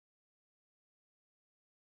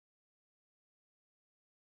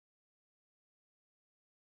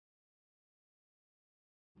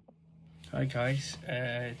Hi guys,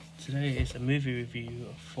 today is a movie review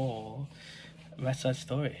for West Side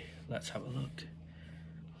Story. Let's have a look.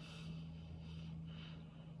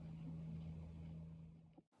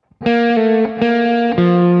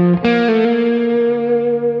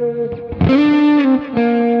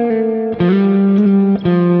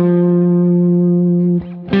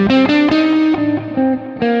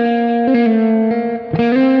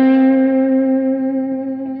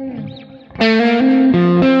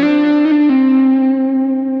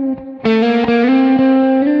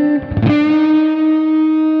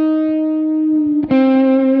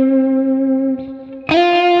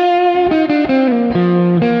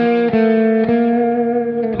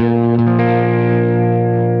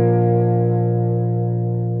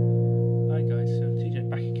 Hi guys, so TJ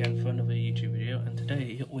back again for another YouTube video, and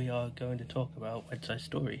today we are going to talk about West Side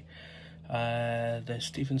Story, the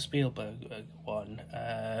Steven Spielberg one,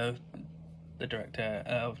 the director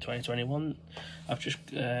of 2021. I've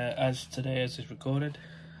just, as is recorded,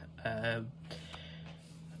 I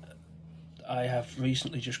have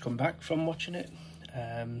recently just come back from watching it.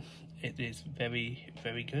 It is very,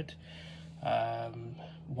 very good.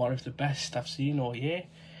 One of the best I've seen all year.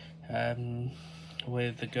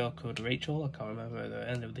 With a girl called Rachel. I can't remember the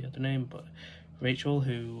end of the other name, but Rachel,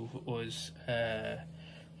 who was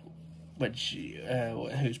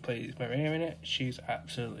who's plays Maria in it. She's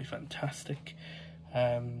absolutely fantastic.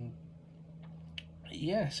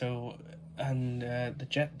 Yeah. So, and the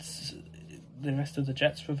Jets, the rest of the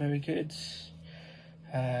Jets were very good.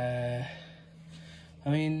 I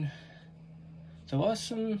mean, there was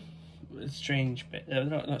some strange bits,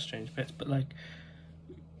 not strange bits, but like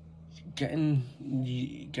getting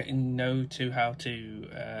know to how to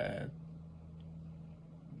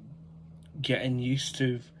getting used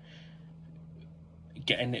to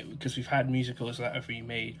getting it, because we've had musicals that have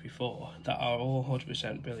remade before that are all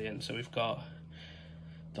 100% brilliant. So we've got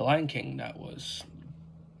The Lion King that was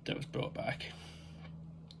brought back,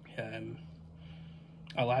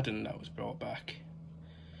 Aladdin that was brought back,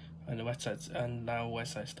 and now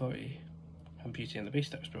West Side Story and Beauty and the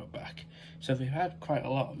Beast that was brought back. So we've had quite a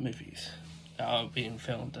lot of movies that are being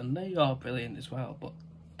filmed, and they are brilliant as well, but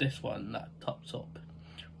this one that tops up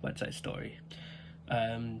West Side Story.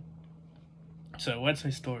 So West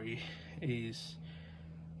Side Story is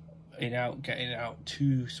getting out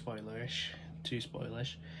too spoilerish. It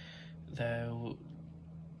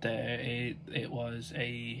was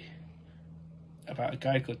about a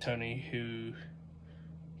guy called Tony who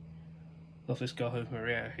loved this girl called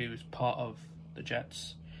Maria, who was part of the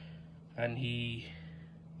Jets, and he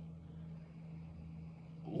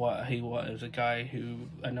was a guy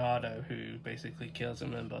a nardo who basically kills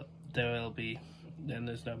him, but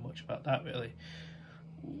there's not much about that really.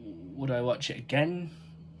 Would I watch it again?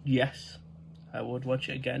 Yes, I would watch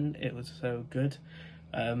it again. It was so good.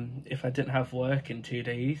 If I didn't have work in 2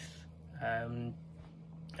 days,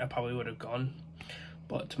 I probably would have gone.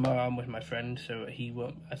 But tomorrow I'm with my friend, so he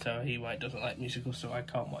doesn't like musicals, so I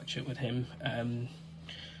can't watch it with him.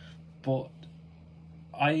 But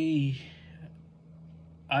I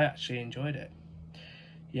actually enjoyed it.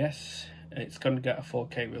 Yes, it's going to get a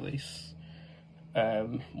 4K release.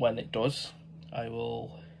 When it does, I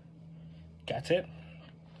will get it,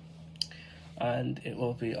 and it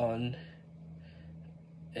will be on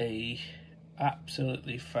a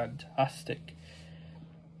absolutely fantastic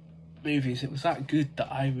movies. It was that good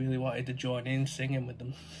that I really wanted to join in singing with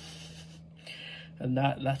them. And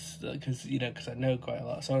that's because I know quite a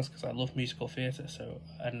lot of songs, because I love musical theatre,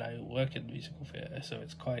 and I work in musical theatre, so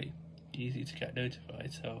it's quite easy to get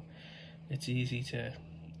notified, so it's easy to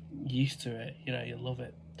used to it, you love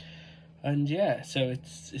it. And yeah, so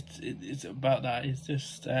it's about that. It's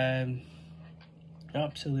just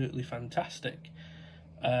absolutely fantastic.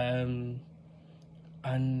 And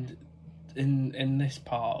in this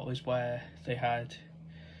part was where they had,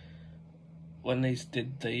 when they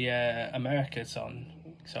did the America song,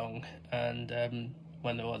 and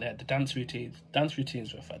when they had the dance routines. Dance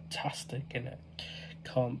routines were fantastic in it.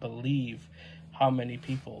 Can't believe how many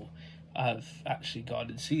people have actually gone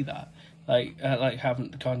and see that.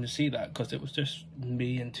 Haven't gone to see that, because it was just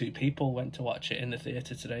me and 2 people went to watch it in the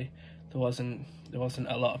theatre today. There wasn't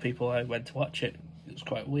a lot of people I went to watch it. It was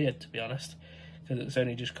quite weird, to be honest, because it's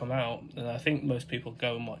only just come out, and I think most people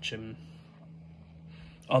go and watch them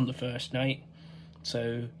on the first night.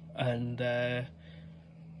 So and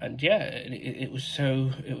yeah, it was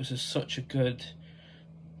such a good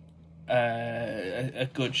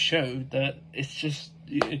show that it's just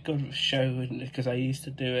a good show. Because I used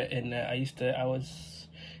to do it I was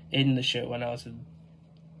in the show when I was in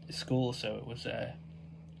school, so it was a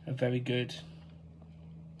very good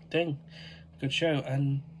thing, good show.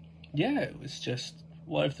 And yeah, it was just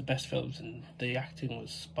one of the best films, and the acting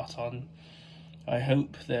was spot on. I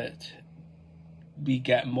hope that we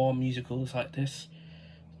get more musicals like this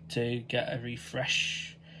to get a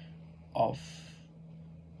refresh of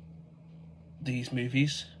these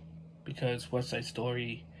movies, because West Side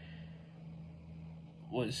Story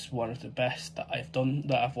was one of the best that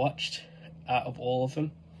I've watched out of all of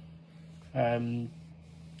them.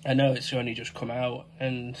 I know it's only just come out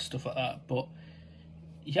and stuff like that, but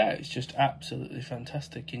yeah, it's just absolutely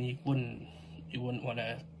fantastic, and you wouldn't want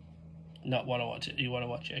to not want to watch it. You want to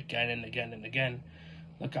watch it again and again and again.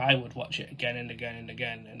 Like, I would watch it again and again and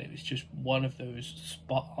again, and it was just one of those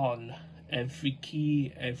spot on, every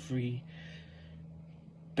key, every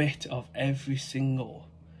bit of every single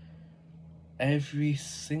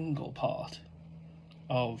part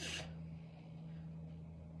of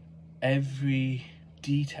every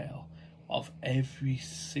detail of every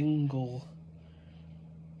single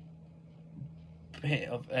bit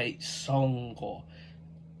of a song, or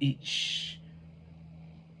each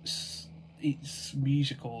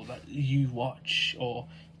musical that you watch, or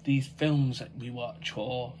these films that we watch,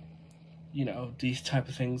 or these type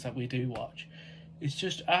of things that we do watch. It's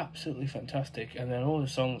just absolutely fantastic. And then all the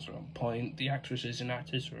songs are on point, the actresses and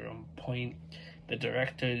actors were on point, the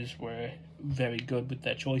directors were very good with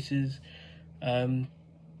their choices, and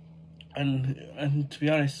to be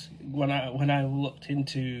honest, when I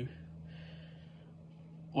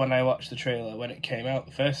watched the trailer when it came out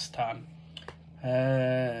the first time,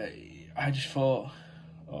 I just thought,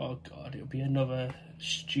 oh god, it'll be another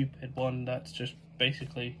stupid one that's just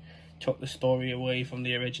basically took the story away from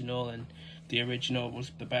the original, and the original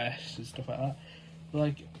was the best and stuff like that.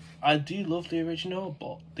 Like, I do love the original,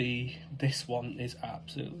 but this one is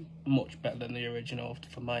absolutely much better than the original,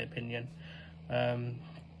 for my opinion.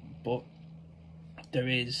 But there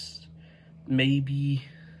is maybe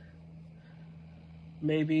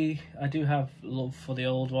I do have love for the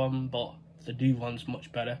old one, but the new one's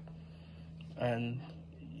much better. And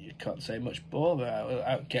you can't say much more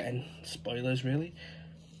without getting spoilers, really.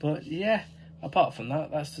 But yeah, apart from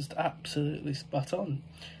that, that's just absolutely spot on.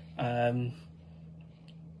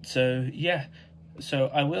 So yeah, so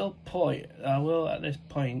I will at this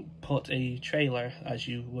point put a trailer, as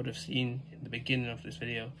you would have seen in the beginning of this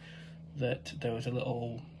video, that there was a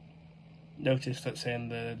little notice that's saying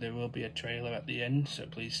there will be a trailer at the end, so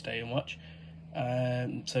please stay and watch.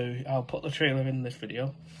 So I'll put the trailer in this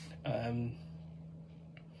video.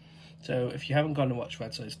 So if you haven't gone to watch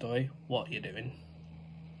West Side Story, what are you doing?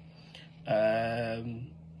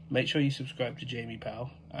 Make sure you subscribe to Jamie Powell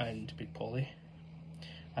and Big Paulie,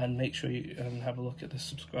 and make sure you have a look at the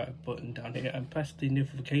subscribe button down here, and press the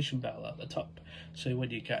notification bell at the top, so when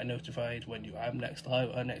you get notified when you am next live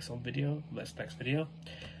or next video.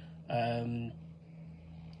 And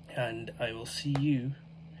I will see you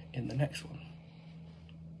in the next one.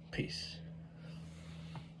 Peace.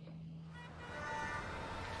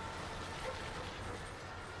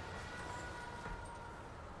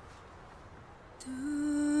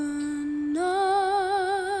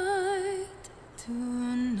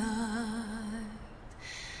 Tonight,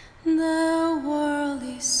 the world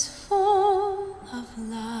is full of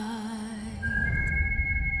light.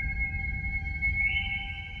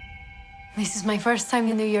 This is my first time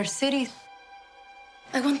in New York City.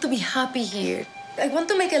 I want to be happy here. I want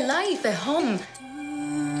to make a life, a home.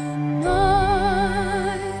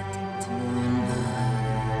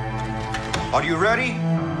 Are you ready?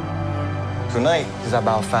 Tonight is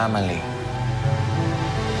about family.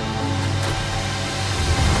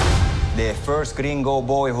 The first gringo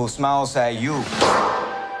boy who smiles at you.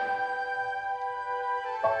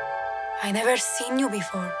 I never seen you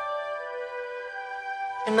before.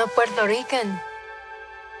 You're not Puerto Rican.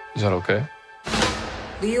 Is that okay?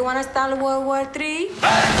 Do you want to start World War III?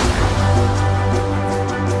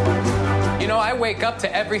 You know, I wake up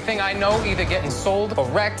to everything I know either getting sold or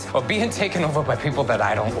wrecked or being taken over by people that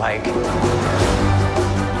I don't like.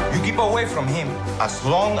 You keep away from him. As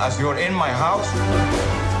long as you're in my house.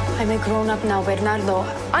 I'm a grown-up now, Bernardo.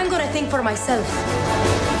 I'm gonna think for myself.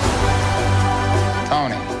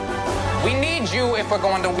 Tony, we need you if we're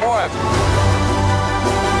going to war.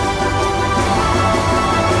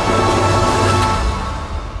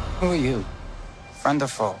 Who are you? Friend or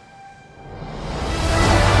foe?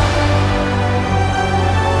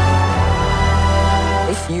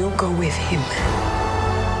 If you go with him,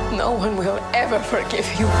 no one will ever forgive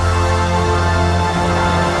you.